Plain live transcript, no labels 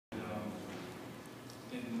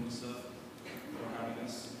MOMUSA for having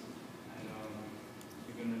us, and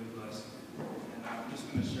we've been really blessed. And I'm just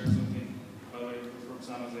going to share something. By the way, we're from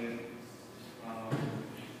San Jose.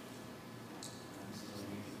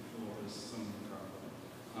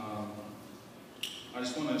 I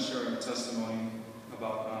just want to share a testimony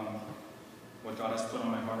about what God has put on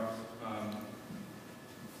my heart.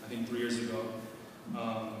 I think 3 years ago.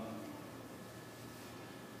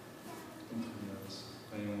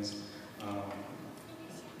 Anyways,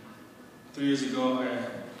 3 years ago,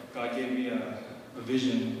 God gave me a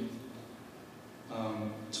vision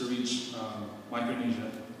to reach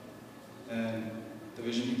Micronesia, and the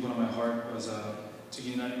vision He put on my heart was to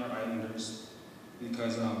unite our islanders,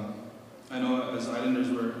 because I know as islanders,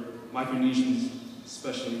 Micronesians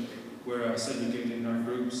especially, we're segregated in our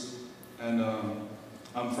groups, and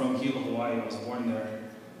I'm from Hilo, Hawaii. I was born there,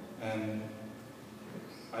 and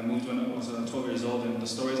I moved when I was 12 years old, and the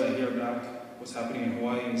stories I hear back, what's happening in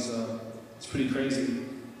Hawaii, is it's pretty crazy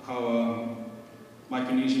how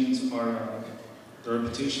Micronesians are, the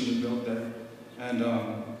reputation we built there. And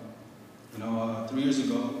 3 years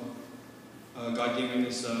ago, God gave me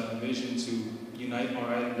this vision to unite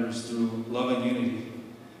our islanders through love and unity.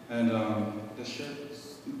 And this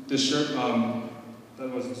shirt that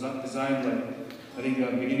was designed, like, I think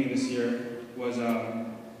beginning of this year, was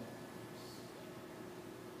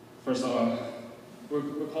first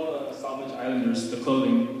we're called Salvage Islanders, the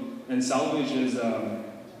clothing. And salvage is,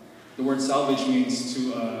 the word salvage means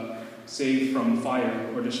to save from fire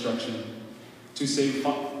or destruction. To save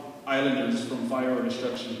islanders from fire or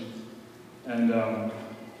destruction. And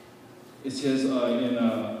it says in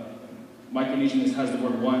Micronesian, it has the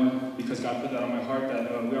word one, because God put that on my heart,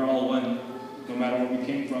 that we are all one, no matter where we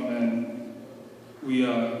came from, and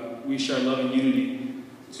we share love and unity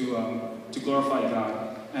to glorify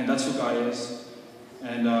God. And that's who God is.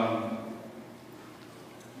 And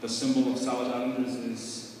the symbol of Salvage Islanders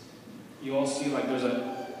is, you all see, like, there's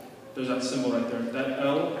that symbol right there. That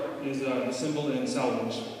L is the symbol in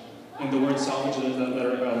salvage. In the word salvage, there's that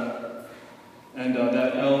letter L. And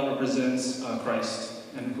that L represents Christ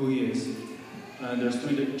and who He is. And there's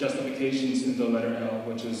 3 justifications in the letter L,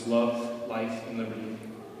 which is love, life, and liberty.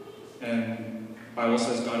 And the Bible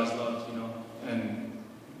says God is love, And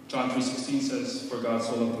John 3:16 says, "For God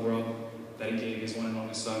so loved the world that He gave His one and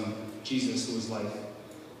only Son, Jesus, who is life.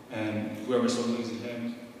 And whoever so believes in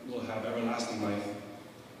Him will have everlasting life."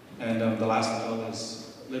 And the last L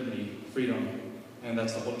is liberty, freedom. And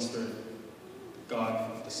that's the Holy Spirit.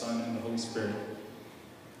 God, the Son, and the Holy Spirit.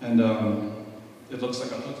 And it looks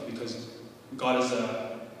like a hook because God is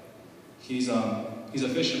He's a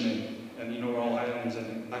fisherman. And we're all islanders,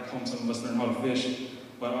 and back home some of us learn how to fish.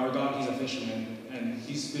 But our God, He's a fisherman, and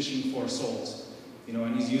He's fishing for souls,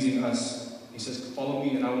 and He's using us. He says, "Follow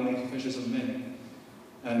me, and I will make you fishers of men."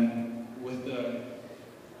 And with the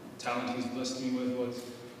talent He's blessed me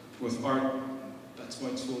with art, that's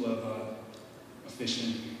my tool of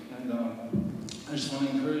fishing. And I just want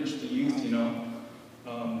to encourage the youth,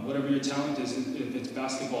 whatever your talent is, if it's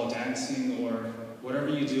basketball, dancing, or whatever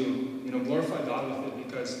you do, glorify God with it,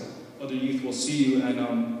 because other youth will see you, and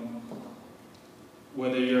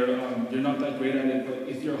whether you're not that great at it, but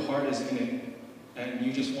if your heart is in it, and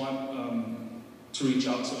you just want to reach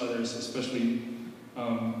out to others, especially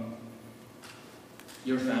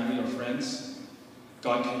your family or friends,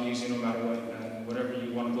 God can use you no matter what, and whatever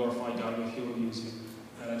you want to glorify God with, He will use you.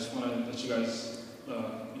 And I just want to let you guys,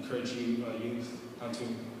 encourage you, youth, not to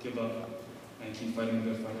give up and keep fighting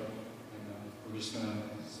the good fight. And we're just going to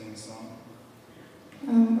sing a song.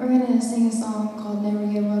 We're going to sing a song called Never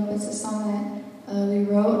Give Up. It's a song that we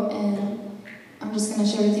wrote, and I'm just going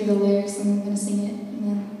to share with you the lyrics, and I'm going to sing it. And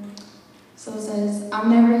then, so it says, "I'm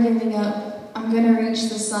never giving up. I'm going to reach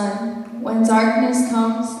the sun. When darkness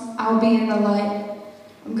comes, I'll be in the light.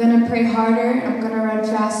 I'm going to pray harder. I'm going to run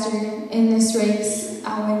faster. In this race,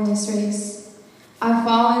 I'll win this race. I've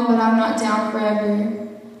fallen, but I'm not down forever.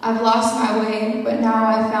 I've lost my way, but now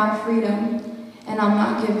I've found freedom, and I'm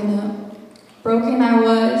not giving up. Broken I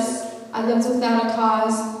was, I lived without a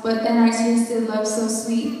cause, but then I tasted love so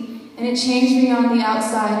sweet, and it changed me on the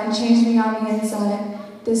outside and changed me on the inside.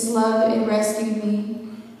 This love, it rescued me."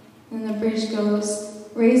 And the bridge goes,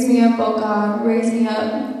 "Raise me up, oh God, raise me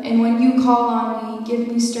up, and when you call on me, give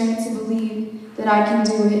me strength to believe that I can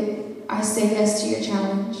do it. I say yes to your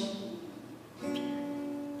challenge."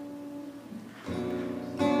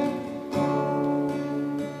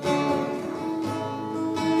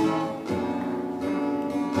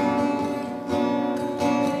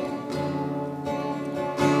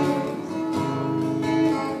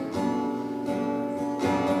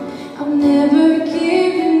 I'm never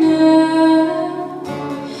giving up.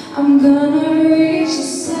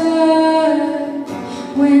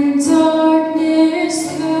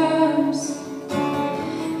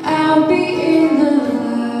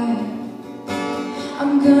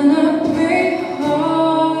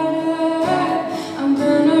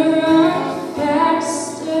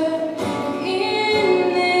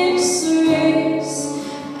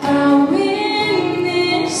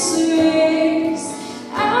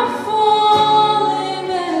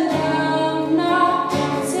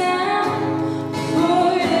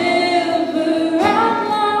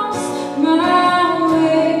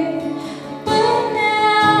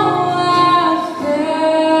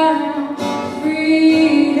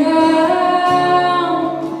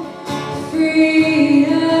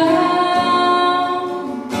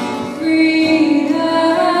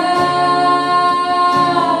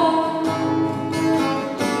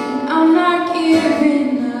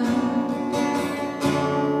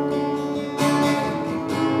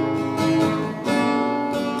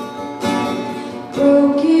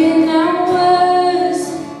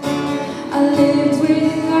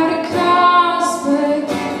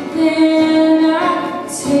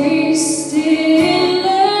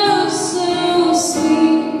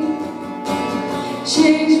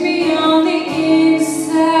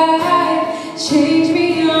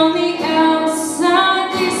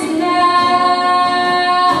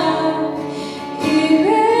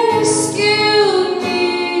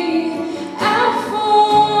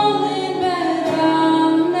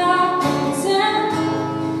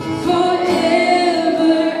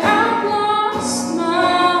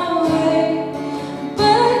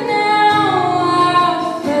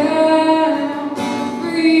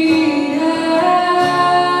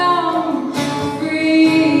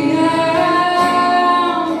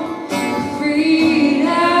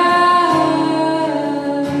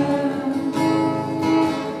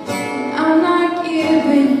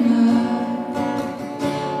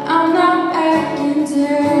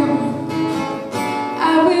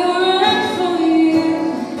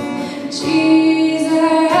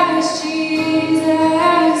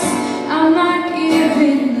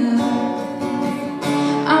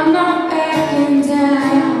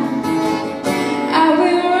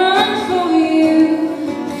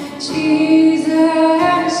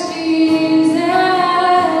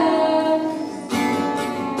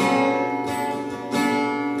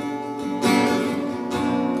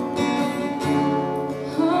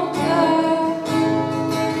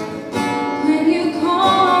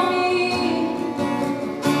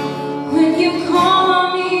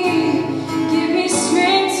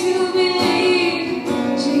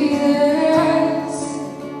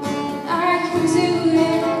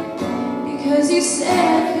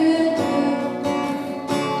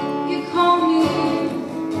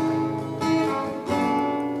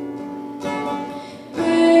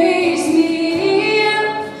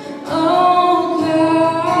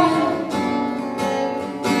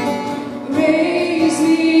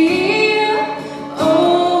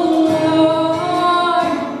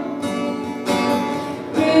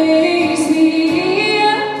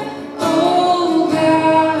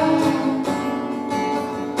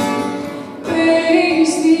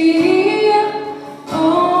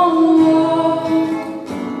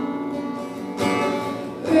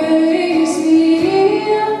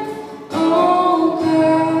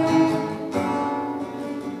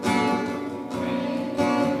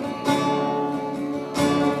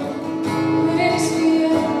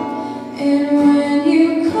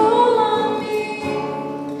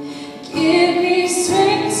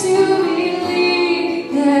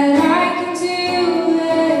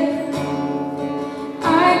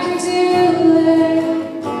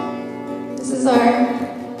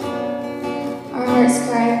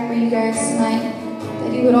 for you guys tonight,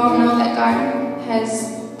 that you would all know that God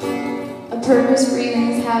has a purpose for you,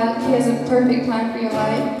 and He has a perfect plan for your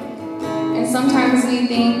life. And sometimes we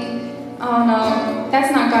think, oh no,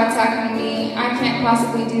 that's not God talking to me. I can't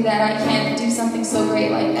possibly do that. I can't do something so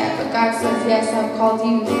great like that. But God says, yes, I've called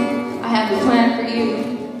you. I have a plan for you.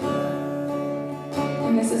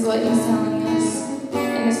 And this is what He's telling us.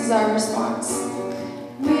 And this is our response.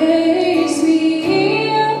 Raise me